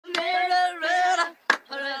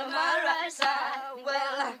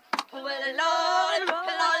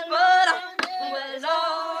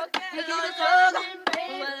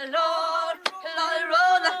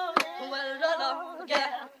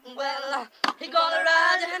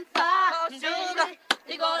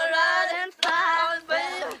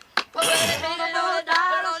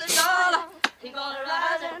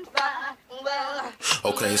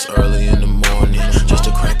place early in the morning, just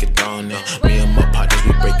to crack it on it. Me and my partners,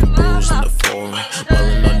 we breaking brews in the foreign.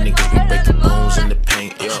 Ballin' on niggas, we breaking bones in the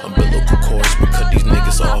paint. Umbilical cords, we cut these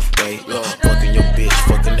niggas off weight. Fucking your bitch,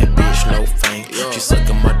 fucking that bitch, no fame. She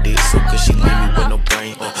sucking my dick so cause she leave me with no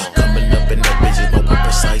brain. Coming up in that bitches, but with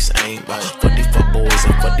precise aim. Fuck these fuck boys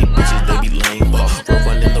and fuck these bitches, they be lame.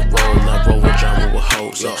 Running the roll, I roll with genre with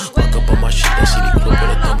hoes. Lock up on my shit, that shit equipped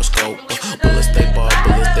with a thermoscope. Bullets they ball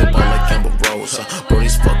like Campbell Rose. Bro,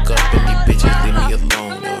 these fuck up and these bitches leave me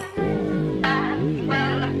alone.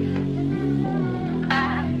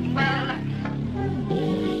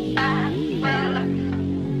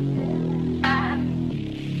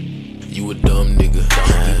 You a dumb nigga,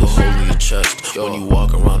 you a hole in your chest. When you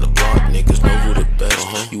walk around the block, niggas know who the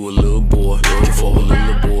best. You a little boy, you for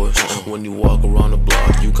little boys. When you walk around the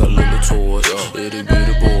block, you got little toys. Itty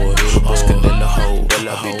bitty boy, Oscar de la hoe.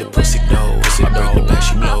 I beat the pussy nose, I break the back,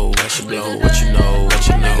 she blow. Nigga, what you know?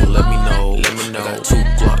 Nigga, let me know. I got 2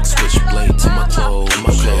 Glocks, switchblade to my clothes.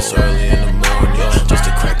 My clothes early in the morning, just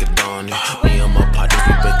to crack it on it. Me and my partners,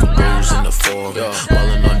 we breaking brews in the foreign.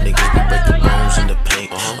 Ballin' on niggas, we breaking bones in the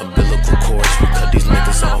paint. Umbilical cords, we cut these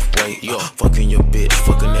niggas off weight. Fucking your bitch,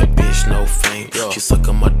 fucking that bitch, no fame. She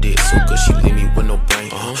sucking my dick so good she leave me